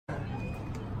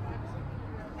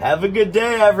Have a good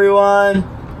day, everyone.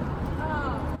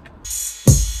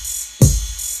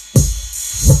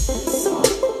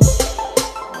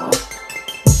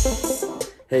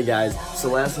 Hey guys,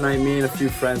 so last night me and a few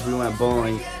friends, we went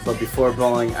bowling, but before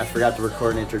bowling, I forgot to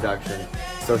record an introduction.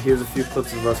 So here's a few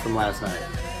clips of us from last night. 1,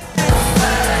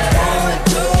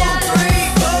 2, 3,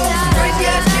 boom. Crazy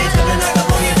ass kids gonna knock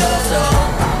up on your door, so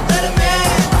let 'em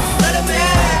in, let 'em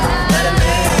in, let 'em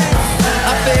in.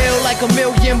 I feel like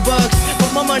 $1,000,000 bucks, but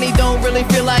my money don't really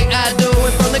feel like I do.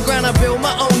 And from the ground I built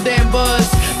my own damn buzz.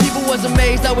 People was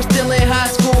amazed I was still in high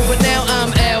school, but now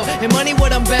I'm out. And money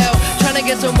what I'm about, trying to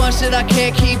get so much that I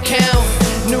can't keep count.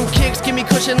 New kicks give me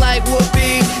cushion like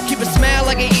whoopee. Keep a smile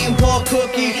like an eating pork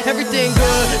cookie. Everything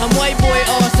good, I'm white boy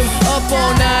awesome. Up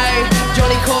all night,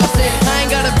 Johnny Carson. I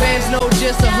ain't got a Benz, no,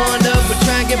 just a Honda. But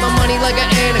try and get my money like an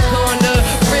anaconda.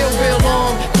 Real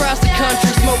long, across the country.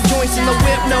 Smoke joints in the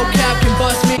whip, no cop can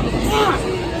bust me.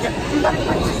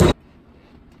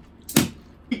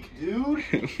 Dude?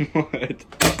 What?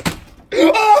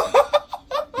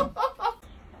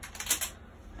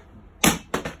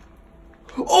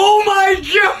 Oh my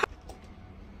god!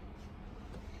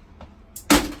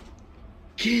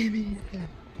 Give me that.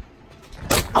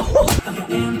 I got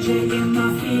MJ in my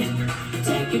feet,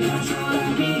 taking control of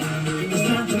me. It's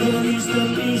time to release the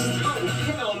beast.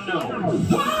 Hell no!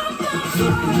 What the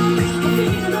fuck? I'm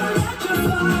feeling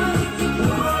electrified. What the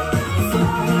fuck?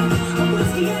 A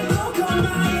whiskey and cocoa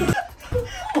night.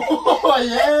 Oh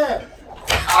yeah!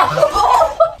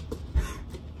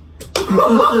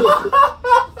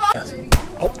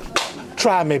 Oh,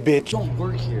 try me, bitch. Don't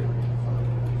work here.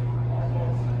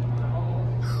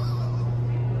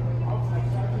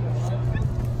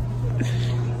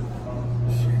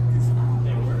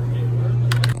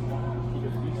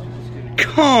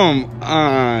 Come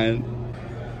on.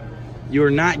 You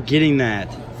are not getting that.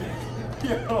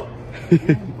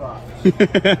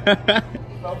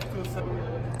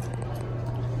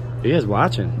 Are you guys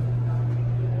watching?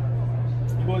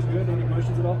 You boys good? Any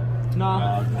questions at all?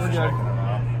 Nah, we're good.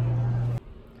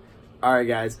 Alright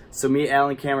guys, so me,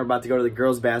 Alan, and Cam are about to go to the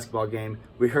girls' basketball game.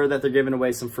 We heard that they're giving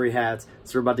away some free hats,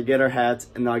 so we're about to get our hats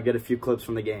and then I'll get a few clips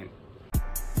from the game.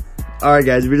 Alright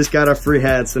guys, we just got our free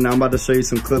hats, so now I'm about to show you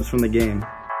some clips from the game.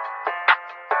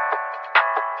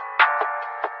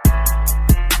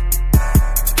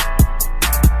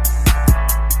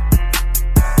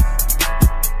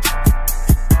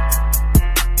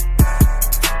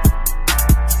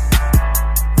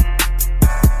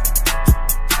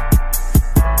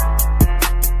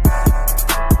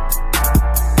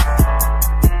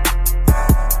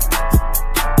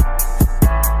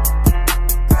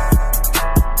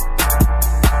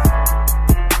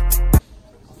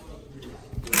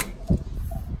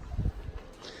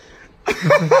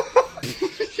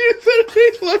 You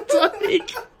literally looked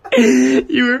like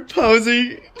you were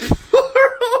posing for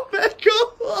Omega.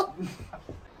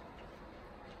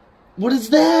 What is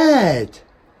that?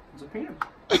 It's a peanut.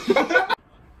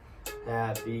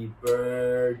 Happy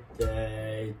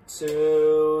birthday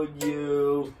to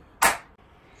you.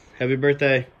 Happy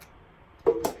birthday.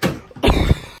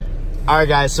 Alright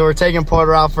guys, so we're taking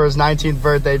Porter out for his 19th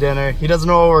birthday dinner. He doesn't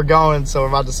know where we're going, so we're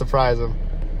about to surprise him.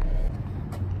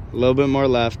 A little bit more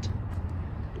left.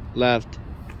 Left.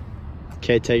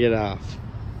 Okay, take it off.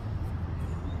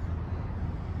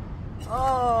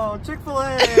 Oh,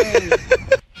 Chick-fil-A!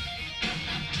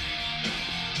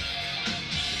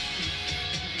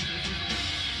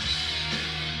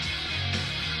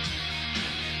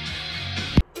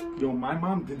 Yo, my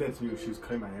mom did that to me when she was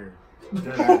cutting my hair.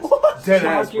 Dead ass. Dead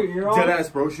ass. Dead ass,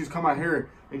 bro. She was cutting my hair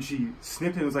and she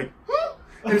snipped it and was like,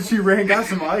 and she ran, got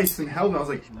some ice and held it. I was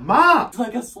like, Mom! It's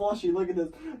like a slushy. Look at this.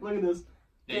 Look at this.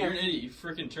 Yeah, you're an idiot. You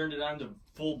freaking turned it on to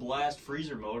full blast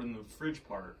freezer mode in the fridge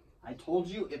part. I told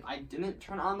you if I didn't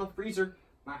turn on the freezer,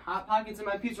 my Hot Pockets and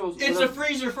my pizza rolls. It's a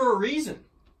freezer for a reason.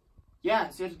 Yeah,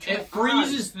 so you have to turn It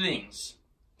freezes things.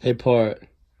 Hey, Port.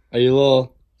 Are you a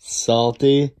little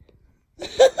salty?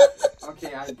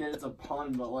 Okay, I get it's a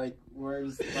pun, but like,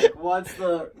 what's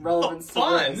the relevance to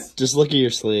Fun? this? Just look at your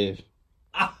sleeve.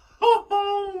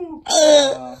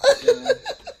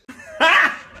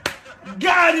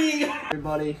 Got him!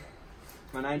 Everybody,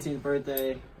 my 19th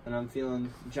birthday, and I'm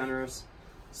feeling generous.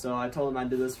 So I told him I'd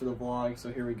do this for the vlog,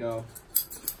 so here we go.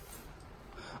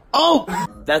 Oh!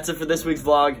 That's it for this week's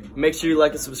vlog. Make sure you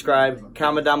like and subscribe,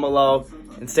 comment down below,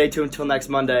 and stay tuned until next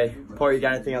Monday. Port, you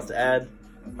got anything else to add?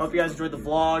 Hope you guys enjoyed the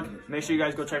vlog. Make sure you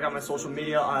guys go check out my social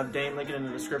media. I'll have Dane link it in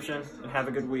the description, and have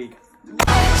a good week.